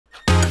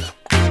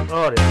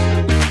Oh,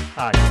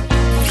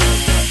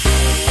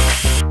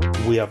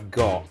 we have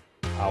got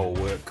our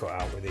work cut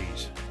out with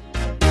these.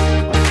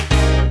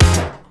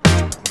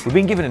 We've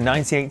been given a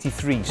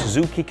 1983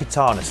 Suzuki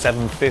Katana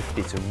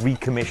 750 to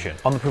recommission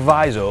on the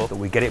proviso that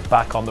we get it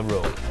back on the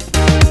road.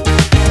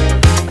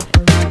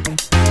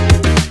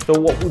 So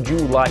what would you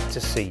like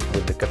to see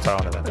with the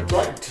Katana then? I'd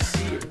like to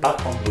see it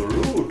back on the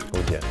road.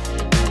 Would you?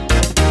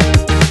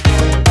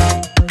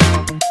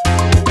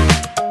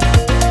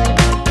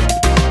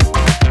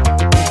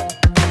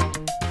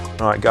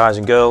 Alright guys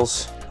and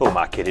girls, who am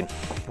I kidding?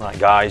 Right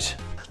guys,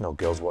 no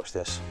girls watch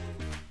this.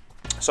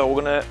 So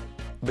we're gonna,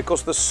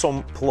 because the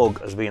sump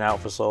plug has been out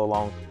for so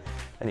long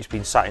and it's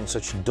been sat in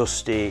such a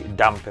dusty,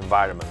 damp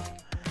environment,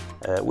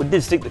 we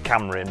did stick the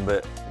camera in,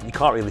 but you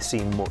can't really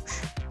see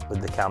much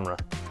with the camera.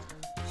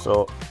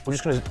 So we're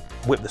just gonna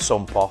whip the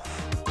sump off.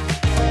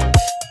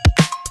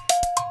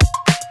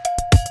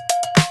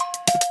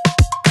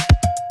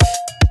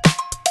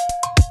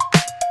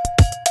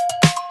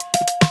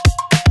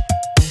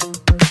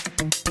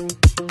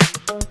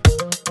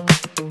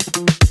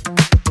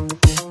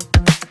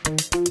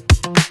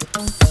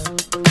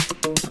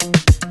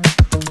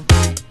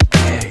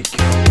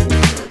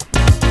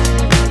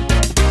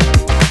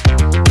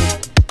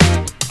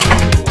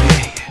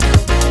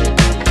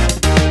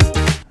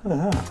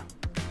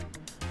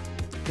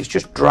 It's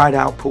just dried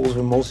out pools of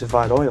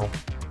emulsified oil.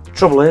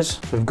 Trouble is,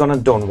 we've gone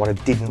and done what I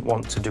didn't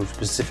want to do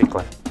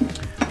specifically.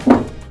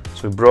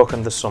 So we've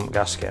broken the sump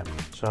gasket.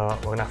 So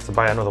we're gonna have to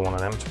buy another one of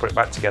them to put it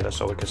back together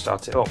so we can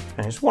start it up.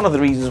 And it's one of the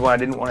reasons why I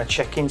didn't want to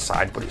check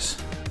inside, but it's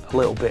a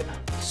little bit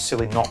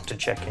silly not to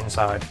check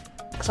inside,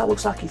 because that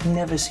looks like it's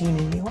never seen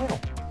any oil.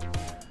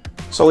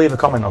 So leave a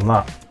comment on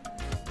that.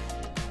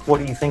 What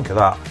do you think of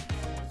that?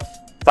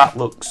 That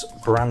looks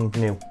brand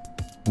new.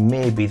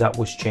 Maybe that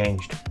was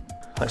changed.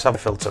 Let's have a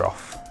filter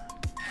off.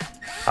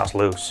 That's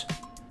loose.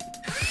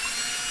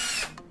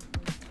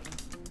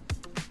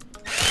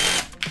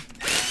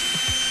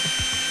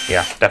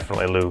 Yeah,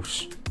 definitely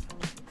loose.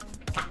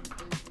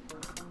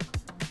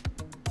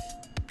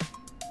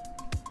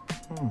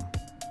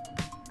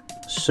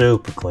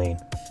 Super clean.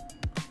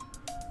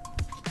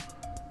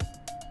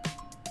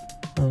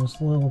 There's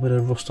a little bit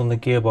of rust on the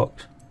gearbox.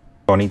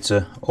 I need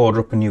to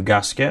order up a new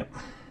gasket. I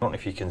don't know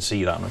if you can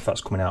see that, I don't know if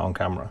that's coming out on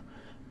camera,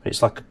 but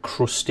it's like a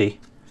crusty,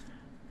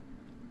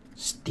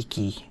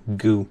 sticky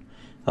goo.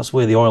 That's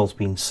where the oil's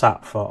been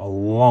sat for a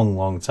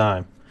long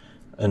time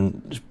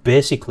and it's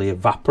basically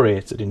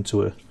evaporated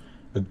into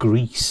a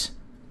grease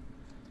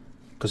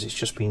because it's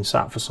just been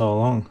sat for so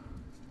long.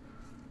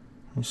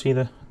 You see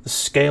the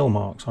scale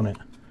marks on it.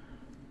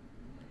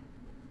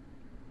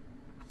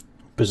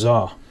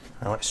 Bizarre.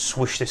 Now let's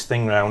swish this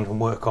thing round and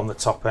work on the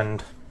top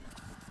end.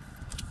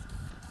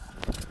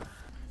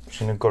 Just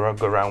going to go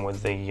around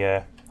with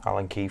the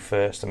Allen key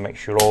first and make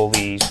sure all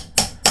these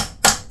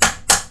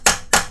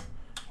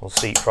will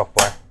seat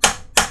properly.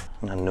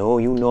 And I know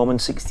you Norman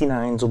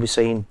 69s will be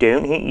saying,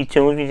 don't hit your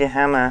tools with your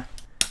hammer.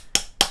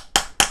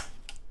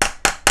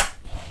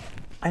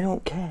 I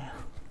don't care.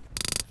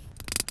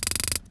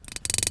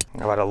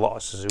 I've had a lot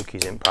of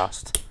Suzukis in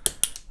past,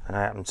 and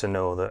I happen to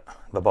know that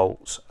the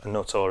bolts are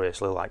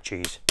notoriously like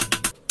cheese.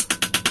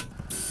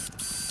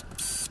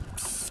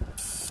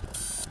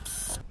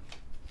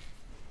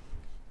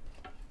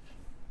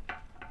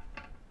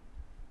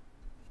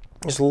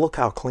 Just look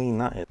how clean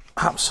that is.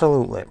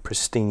 Absolutely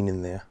pristine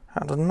in there.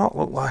 That does not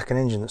look like an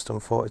engine that's done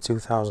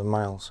 42,000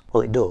 miles.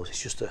 Well, it does.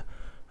 It's just a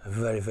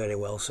very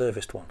well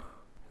serviced one.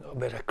 A little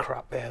bit of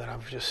crap there that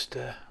I've just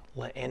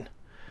let in.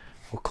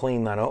 We'll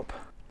clean that up.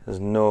 There's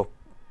no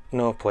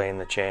play in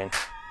the chain.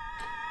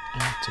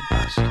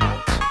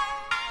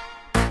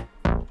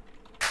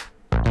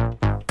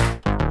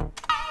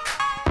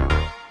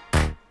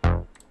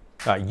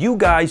 Right, you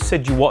guys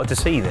said you wanted to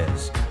see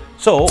this.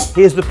 So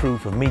here's the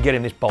proof of me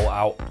getting this bolt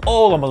out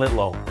all on my little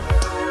own.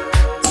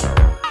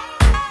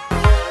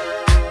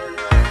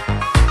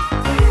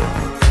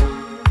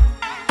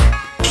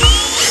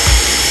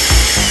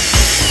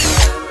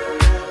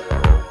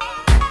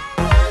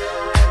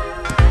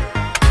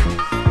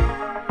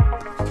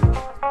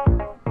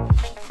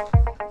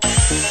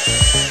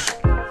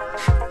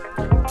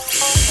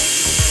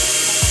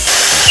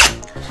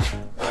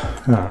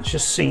 Now, let's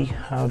just see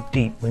how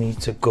deep we need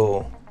to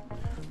go.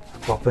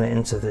 Popping it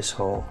into this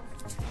hole.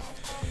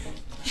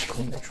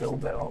 Clean the drill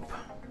bit up.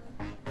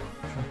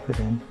 Drop it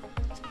in.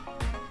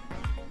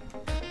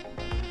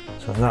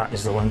 So that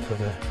is the length of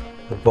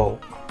the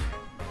bolt.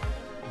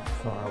 How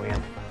far are we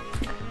in?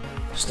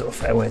 Still a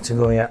fair way to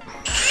go yet.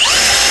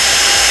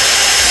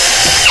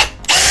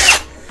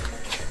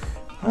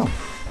 Well,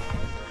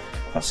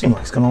 that seems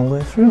like it's gone all the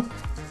way through.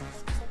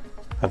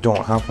 I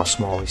don't have my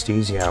smallest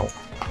easy out.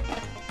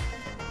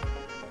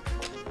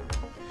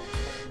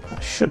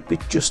 That should be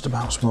just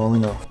about small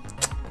enough.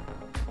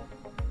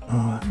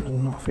 Oh, that does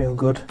not feel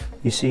good.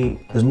 You see,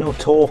 there's no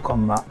torque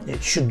on that.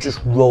 It should just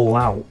roll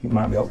out. It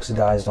might be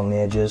oxidized on the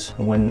edges,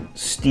 and when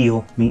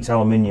steel meets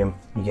aluminium,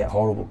 you get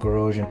horrible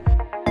corrosion.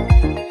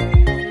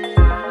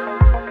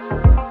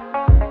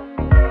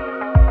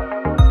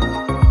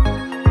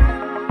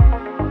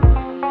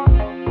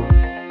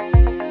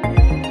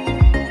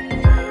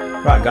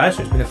 Right guys,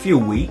 so it's been a few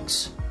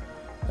weeks.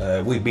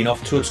 We've been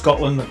off to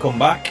Scotland and come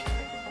back,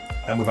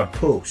 and we've had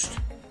post.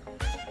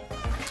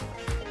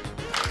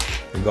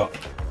 We've got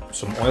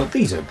some oil.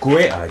 These are a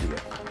great idea.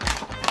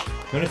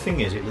 The only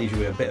thing is, it leaves you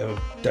with a bit of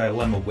a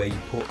dilemma where you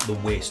put the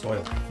waste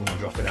oil when you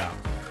drop it out.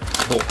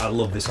 But I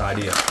love this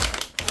idea.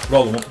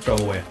 Roll them up, throw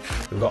them away.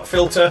 We've got a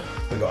filter,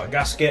 we've got a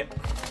gasket.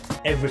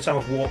 Every time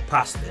I've walked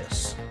past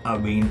this,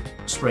 I've been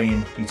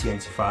spraying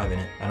pt3 in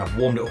it, and I've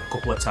warmed it up a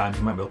couple of times.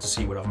 You might be able to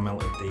see where I've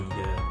melted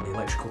the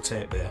electrical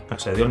tape there. Like I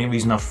say, the only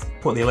reason I've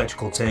put the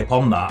electrical tape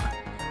on that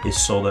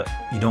is so that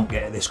you don't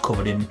get this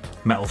covered in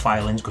metal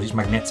filings, because it's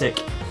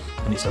magnetic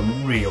and it's a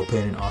real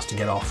pain in the arse to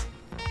get off.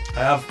 I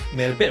have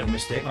made a bit of a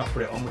mistake when I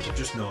put it on, which I've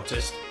just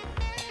noticed.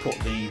 I put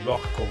the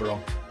rocker cover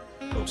on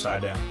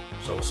upside down,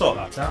 so we'll sort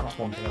that out. That's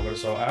one thing I've got to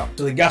sort out.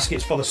 So the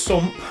gasket's for the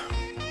sump,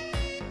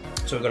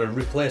 so we've got to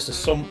replace the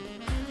sump.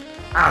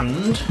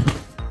 And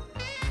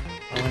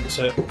I went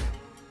to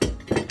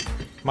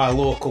my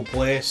local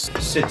place,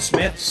 Sid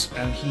Smith's,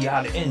 and he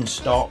had in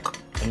stock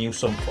a new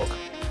sump plug.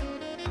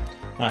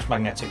 Nice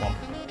magnetic one.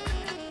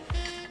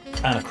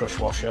 And a crush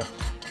washer.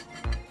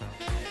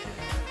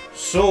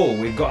 So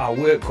we've got our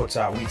work cut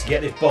out. We need to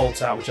get this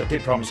bolt out, which I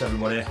did promise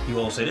everybody. You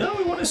all said, oh,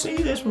 we want to see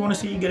this, we want to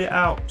see you get it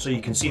out. So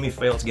you can see me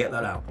fail to get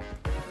that out.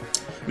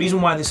 The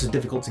reason why this is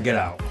difficult to get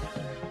out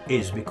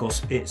is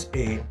because it's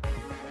I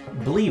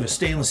believe a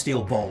stainless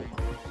steel bolt,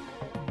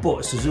 but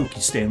a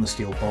Suzuki stainless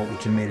steel bolt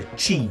which are made of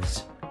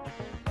cheese,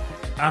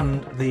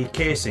 and the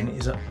casing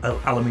is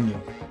aluminium,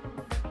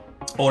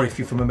 or if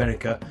you're from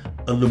America,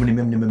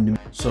 aluminum.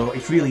 So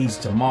it's really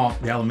easy to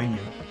mark the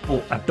aluminium,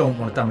 but I don't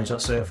want to damage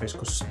that surface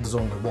because there's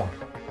only one.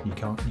 You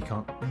can't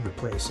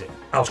replace it.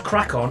 I'll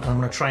crack on and I'm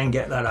going to try and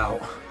get that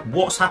out.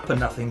 What's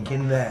happened, I think,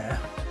 in there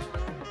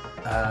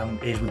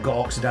is we've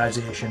got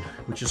oxidization,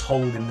 which is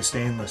holding the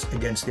stainless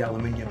against the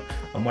aluminium,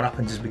 and what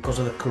happens is, because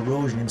of the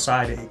corrosion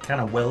inside it, it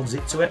kind of welds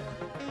it to it,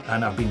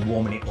 and I've been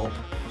warming it up,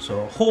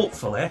 so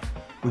hopefully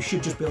we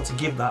should just be able to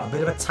give that a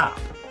bit of a tap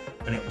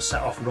and it will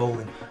set off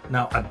rolling.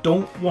 Now I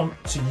don't want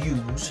to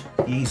use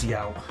the easy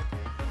out,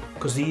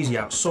 because the easy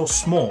out's so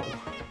small,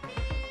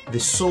 they're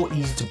so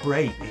easy to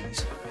break,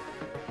 these,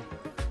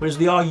 whereas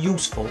they are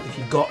useful if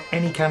you've got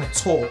any kind of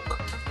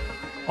torque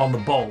on the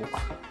bolt.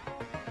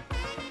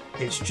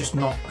 It's just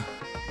not,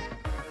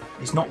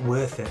 it's not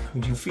worth it.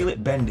 You can feel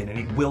it bending and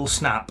it will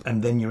snap,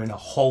 and then you're in a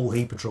whole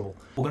heap of trouble.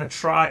 We're going to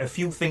try a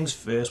few things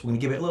first. We're going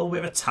to give it a little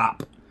bit of a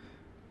tap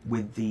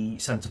with the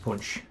centre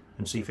punch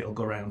and see if it'll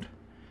go around.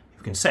 If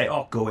we can set it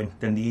off going,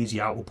 then the easy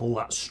out will pull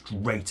that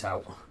straight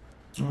out.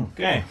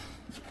 Okay,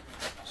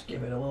 let's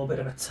give it a little bit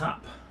of a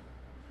tap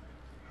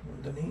from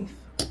underneath.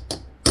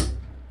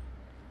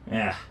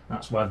 Yeah,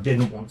 that's what I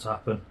didn't want to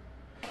happen.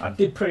 I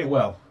did pretty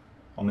well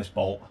on this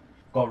bolt.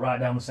 Got right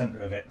down the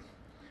centre of it.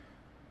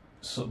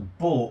 So,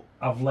 but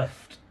I've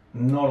left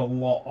not a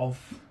lot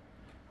of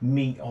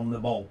meat on the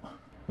bolt,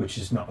 which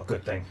is not a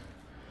good thing.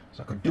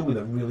 So I could do with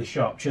a really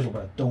sharp chisel,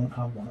 but I don't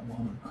have one at the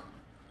moment.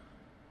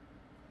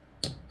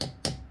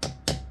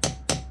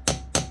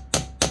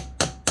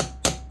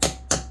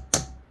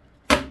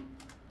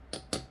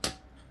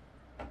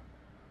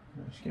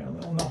 Let's get a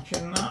little notch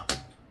in that.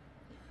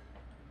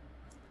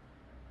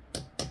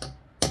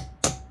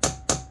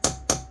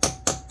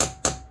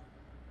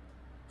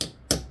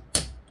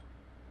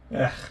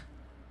 Yeah,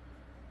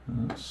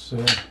 that's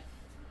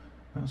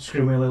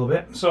screw me a little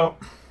bit. So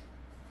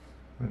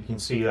you can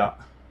see that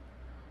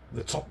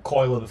the top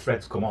coil of the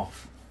threads come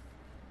off.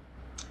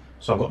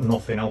 So I've got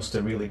nothing else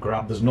to really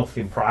grab. There's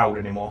nothing proud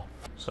anymore.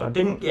 So I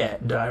didn't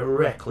get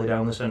directly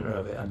down the centre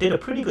of it. I did a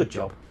pretty good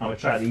job. I'm gonna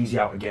try the easy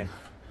out again.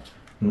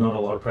 Not a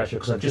lot of pressure,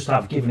 because I just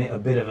have given it a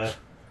bit of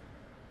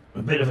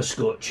a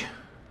scotch.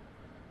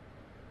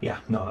 Yeah,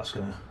 no, that's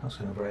gonna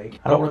break.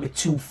 I don't want to be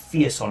too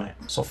fierce on it.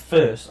 So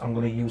first, I'm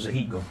going to use a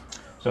heat gun.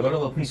 So I've got a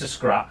little piece of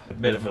scrap, a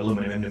bit of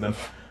aluminium,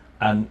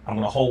 and I'm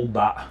going to hold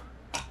that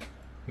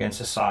against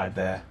the side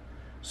there,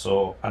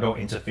 so I don't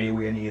interfere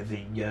with any of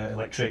the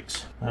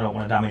electrics. I don't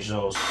want to damage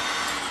those.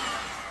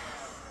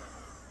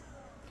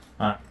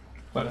 Alright,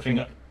 wet the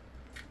finger.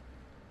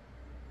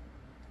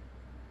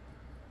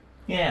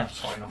 Yeah, that's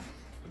fine enough.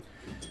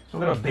 So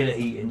I've got a bit of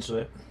heat into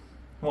it.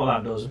 What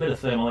that does, a bit of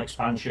thermal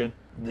expansion.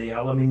 The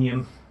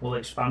aluminium will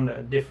expand at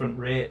a different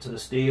rate to the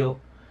steel,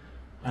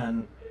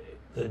 and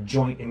the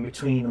joint in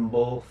between them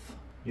both,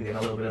 you get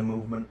a little bit of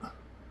movement,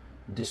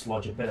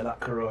 dislodge a bit of that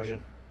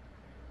corrosion.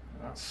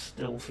 That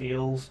still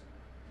feels,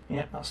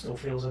 yeah, that still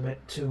feels a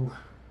bit too.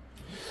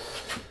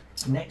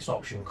 Next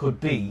option could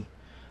be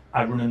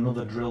I run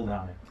another drill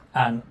down it,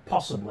 and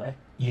possibly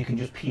you can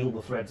just peel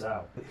the threads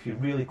out if you're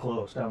really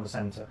close down the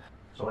centre.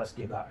 So let's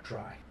give that a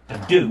try. I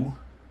do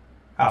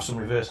have some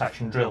reverse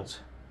action drills,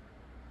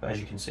 but as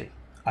you can see,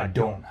 I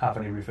don't have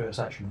any reverse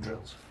action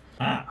drills.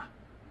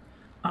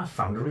 I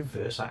found a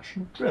reverse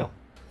action drill.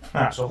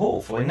 So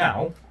hopefully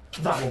now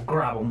that will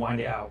grab and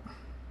wind it out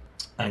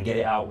and get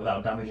it out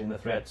without damaging the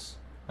threads,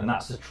 and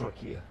that's the trick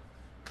here.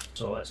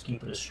 So let's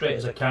keep it as straight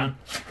as I can,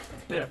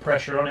 bit of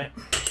pressure on it.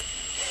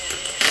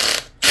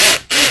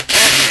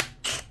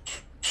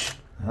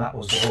 And that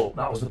was the hope,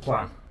 that was the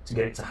plan, to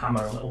get it to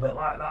hammer a little bit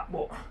like that,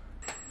 but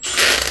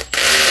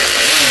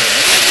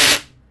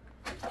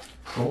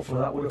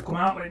hopefully that would have come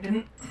out, but it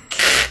didn't.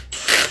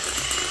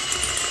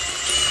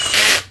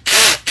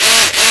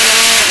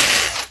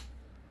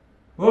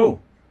 Whoa!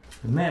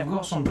 We may have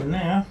got something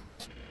there.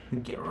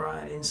 Get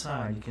right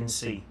inside, you can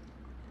see.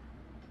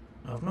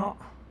 I've not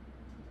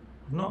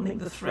nicked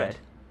the thread,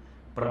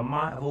 but I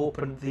might have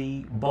opened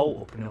the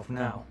bolt up enough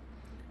now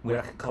where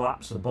I can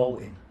collapse the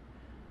bolt in,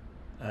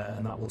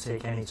 and that will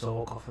take any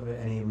torque off of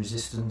it, any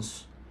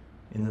resistance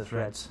in the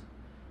threads.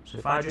 So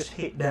if I just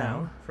hit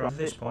down from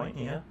this point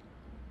here,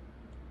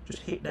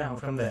 just hit down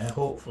from there,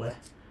 hopefully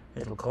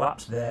it'll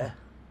collapse there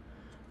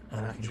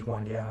and I can just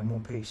wind it out in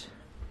one piece.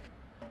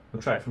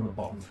 We'll try it from the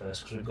bottom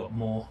first because we've got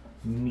more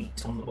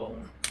meat on the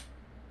bone.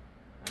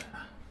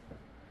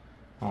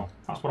 Oh,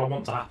 that's what I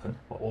want to happen,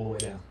 but all the way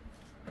down.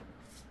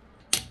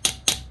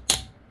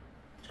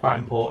 It's quite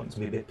important to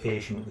be a bit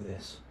patient with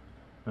this.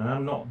 And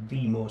I'm not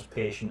the most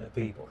patient of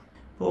people.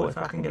 But if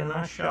I can get a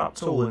nice sharp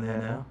tool in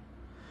there now,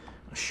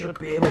 I should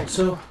be able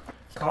to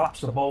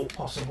collapse the bolt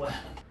possibly.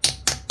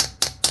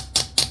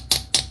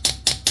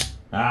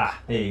 Ah,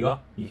 there you go.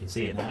 You can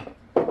see it now.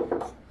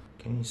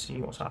 Can you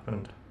see what's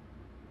happened?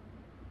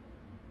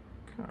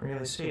 Can't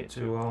really see it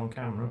too well on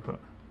camera, but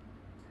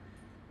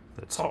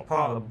the top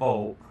part of the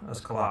bolt has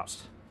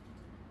collapsed.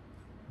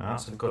 Now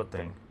that's a good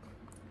thing.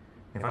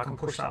 If I can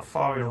push that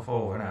far enough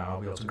over now,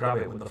 I'll be able to grab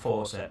it with the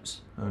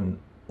forceps and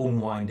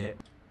unwind it.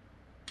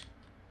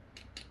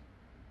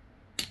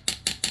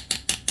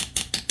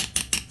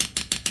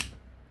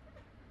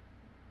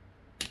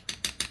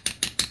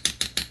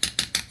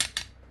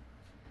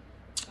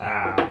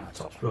 Ah, the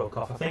top's broke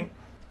off, I think.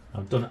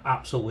 I've done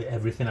absolutely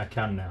everything I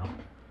can now.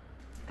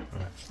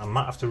 Right. I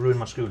might have to ruin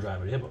my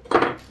screwdriver here,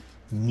 but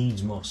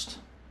needs must.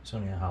 It's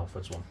only a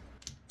Halfords one.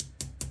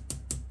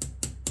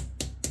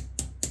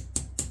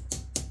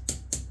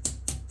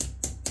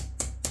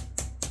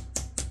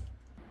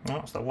 Well,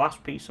 that's the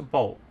last piece of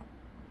bolt.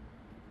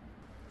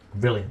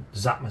 Brilliant.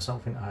 Zapped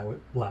myself into eye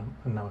lamp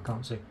and now I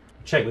can't see.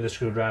 Check with the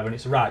screwdriver and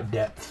it's the right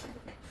depth.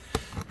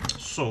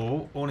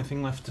 So, only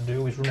thing left to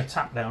do is run a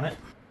tap down it.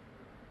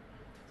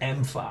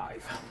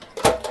 M5.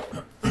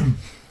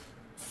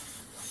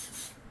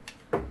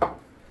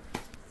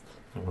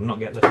 I'll not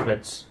get the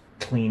threads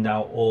cleaned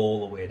out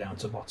all the way down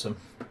to bottom,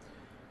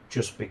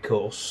 just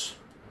because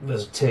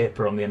there's a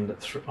taper on the end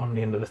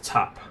of the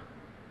tap.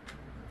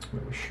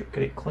 But we should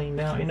get it cleaned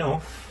out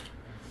enough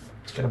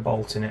to get a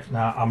bolt in it.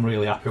 Now I'm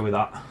really happy with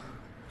that.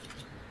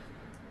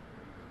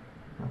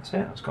 That's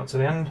it. That's got to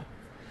the end.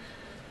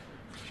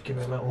 Just give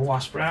it a little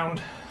wasp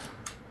round.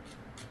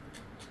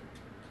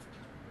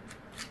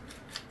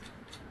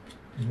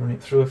 Run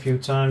it through a few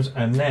times,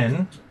 and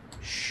then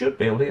should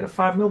be able to get a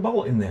 5mm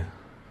bolt in there.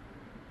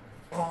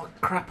 Oh,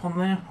 crap on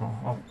there. Oh,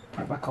 I'll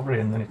put it back over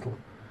here and then it'll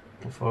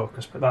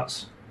focus, but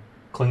that's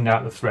cleaned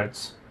out the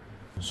threads.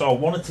 So I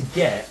wanted to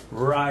get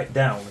right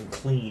down and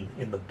clean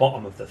in the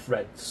bottom of the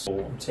threads. So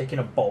I'm taking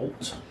a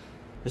bolt,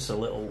 just a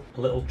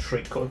little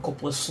trick, got a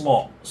couple of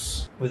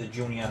slots with a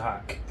junior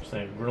hack. So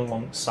then run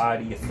along the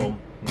side of your thumb.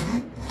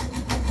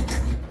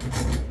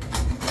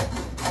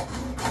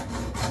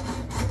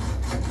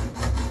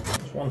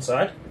 That's one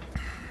side.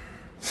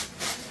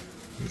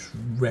 Just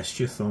rest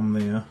your thumb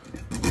there.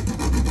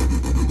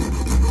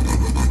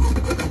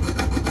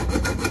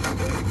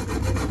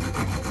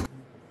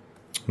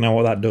 Now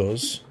what that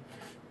does,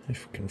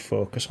 if we can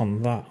focus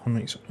on that on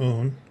its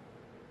own,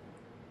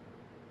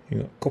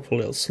 you've got a couple of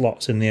little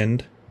slots in the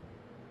end,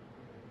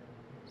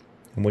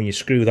 and when you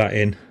screw that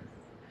in,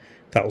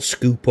 that'll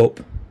scoop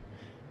up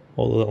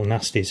all the little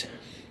nasties.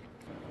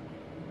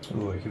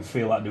 Oh, you can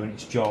feel that doing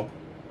its job.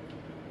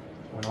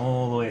 Going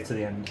all the way to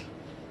the end.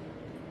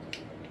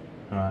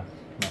 Alright,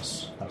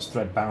 that's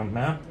thread bound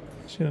now.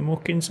 See the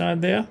muck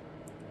inside there?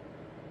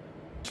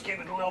 Just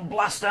give it a little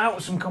blast out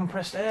with some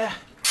compressed air.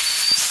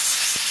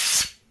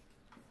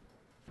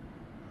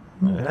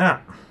 Look at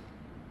that.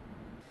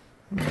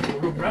 We'll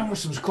rub round with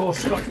some coarse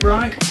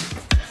Scotch-Brite.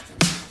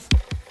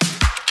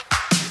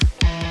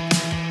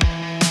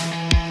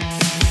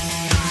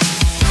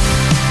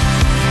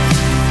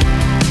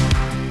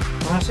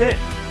 And that's it.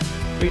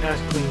 3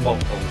 nice clean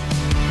bolt holes.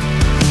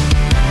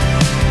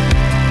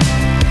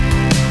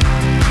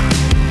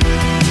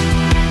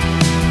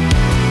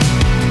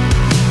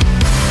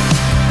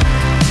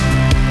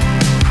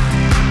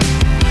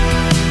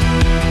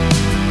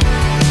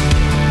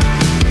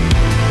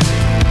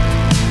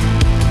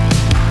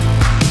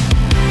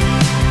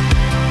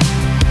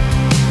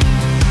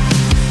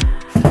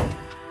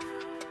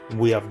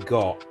 We have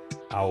got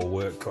our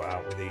work cut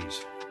out with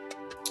these.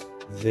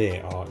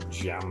 They are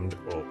jammed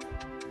up.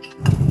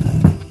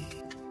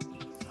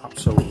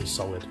 Absolutely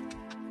solid.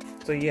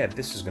 So yeah,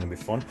 this is going to be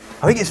fun.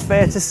 I think it's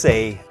fair to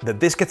say that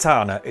this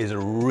katana is a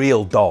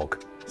real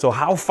dog. So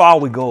how far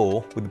we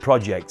go with the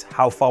project,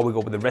 how far we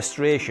go with the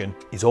restoration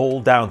is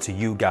all down to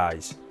you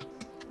guys.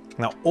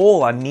 Now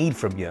all I need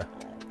from you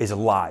is a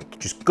like.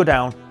 Just go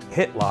down,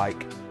 hit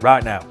like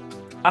right now.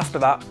 After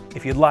that,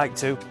 if you'd like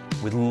to,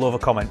 we'd love a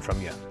comment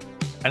from you.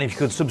 And if you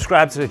could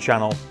subscribe to the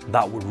channel,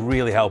 that would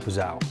really help us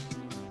out.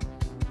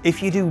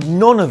 If you do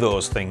none of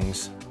those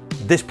things,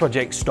 this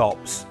project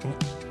stops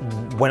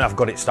when I've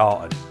got it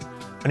started.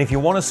 And if you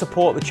want to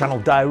support the channel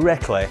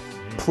directly,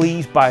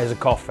 please buy us a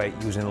coffee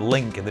using the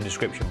link in the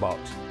description box.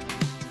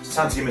 It's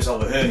time to give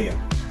myself a hernia.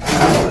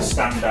 I'm going to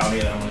stand down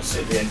here and I'm going to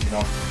sit the engine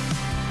on.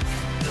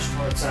 Just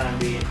for the time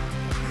being.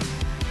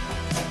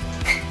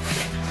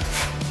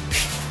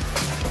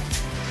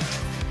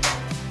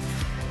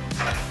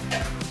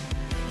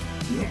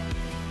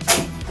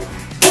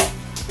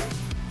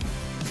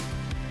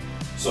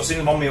 So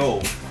since I'm on my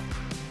own,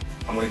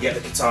 I'm going to get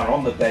the Katana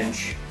on the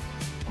bench.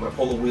 I'm going to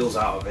pull the wheels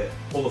out of it,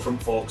 pull the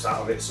front forks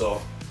out of it,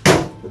 so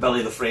the belly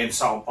of the frame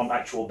sat on the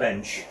actual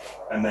bench,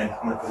 and then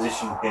I'm going to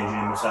position the engine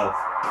in myself.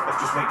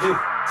 Let's just make do.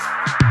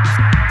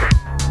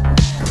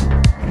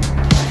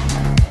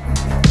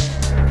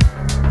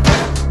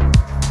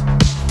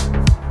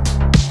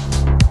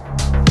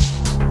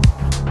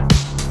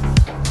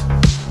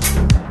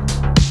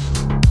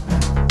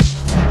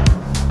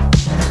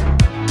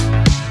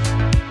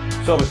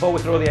 So before we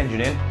throw the engine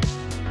in,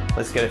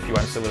 let's get a few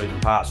ancillary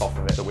parts off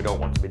of it that we don't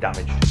want to be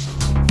damaged.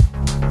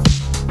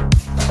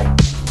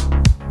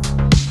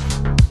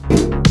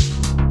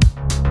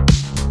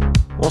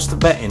 What's the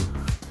betting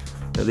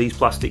that these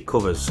plastic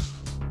covers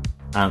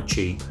aren't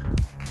cheap?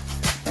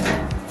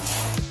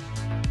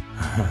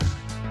 And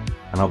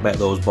I'll bet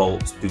those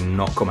bolts do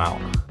not come out.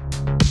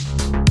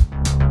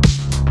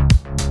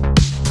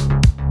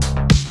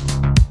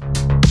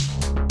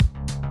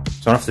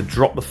 So I have to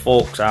drop the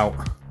forks out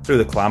through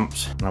the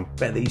clamps, and I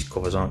bet these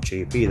covers aren't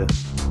cheap either.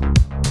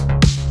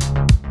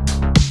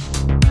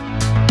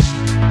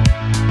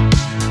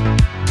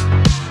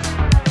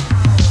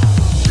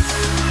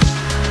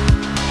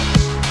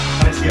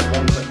 Managed to get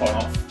one clip on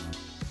off,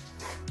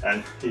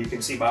 and you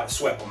can see by the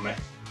sweat on me,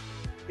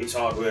 it's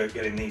hard work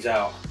getting these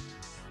out.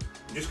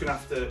 I'm just going to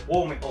have to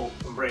warm it up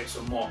and break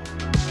some more.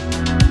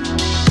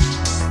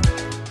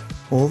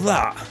 Well,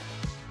 that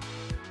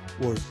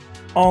was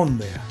on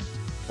there.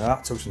 Now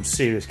that took some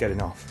serious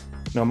getting off.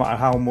 No matter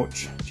how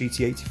much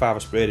GT85 I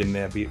sprayed in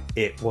there,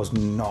 it was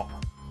not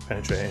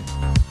penetrating.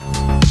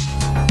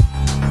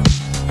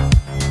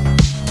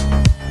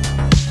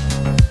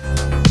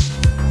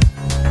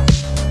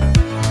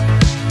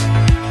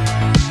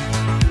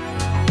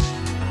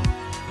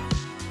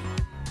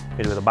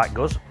 Here's where the back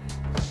goes.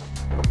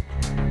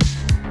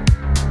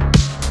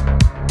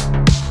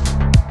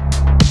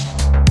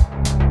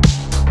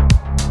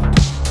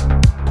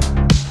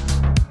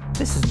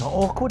 This is not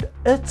awkward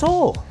at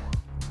all.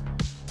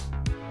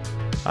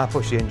 I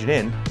push the engine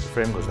in, the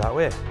frame goes that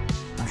way.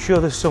 I'm sure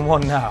there's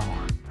someone now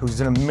who's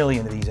done a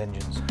million of these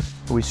engines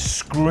who is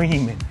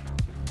screaming,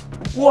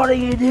 "What are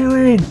you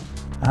doing?"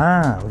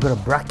 Ah, we've got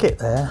a bracket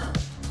there.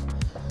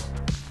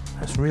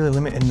 That's really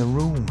limiting the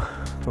room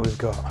that we've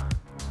got.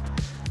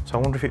 So I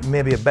wonder if it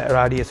may be a better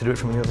idea to do it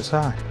from the other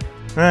side.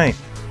 Right,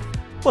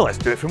 well, let's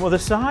do it from the other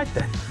side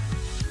then.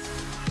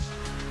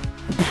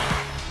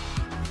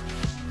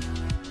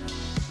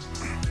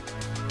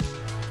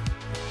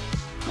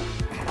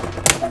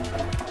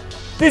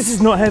 This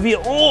is not heavy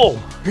at all.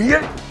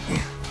 Yeah.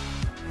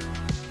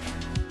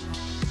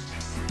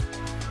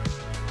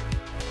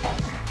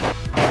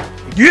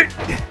 Yeah.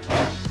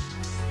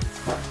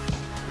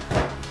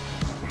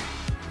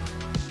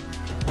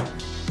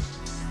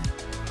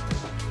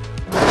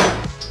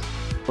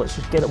 Let's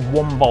just get it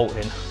one bolt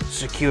in,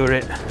 secure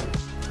it.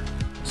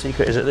 The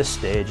secret is at this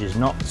stage is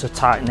not to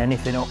tighten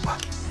anything up.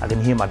 I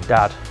can hear my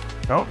dad.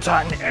 Don't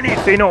tighten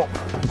anything up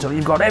until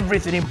you've got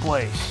everything in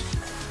place.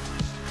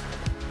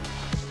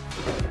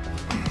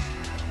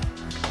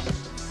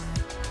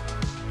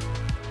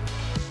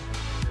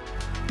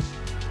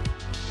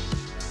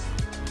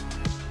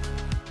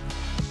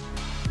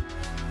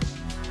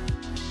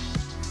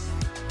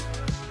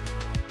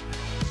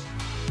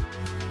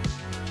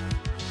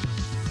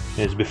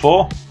 Here's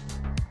before,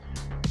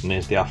 and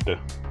here's the after.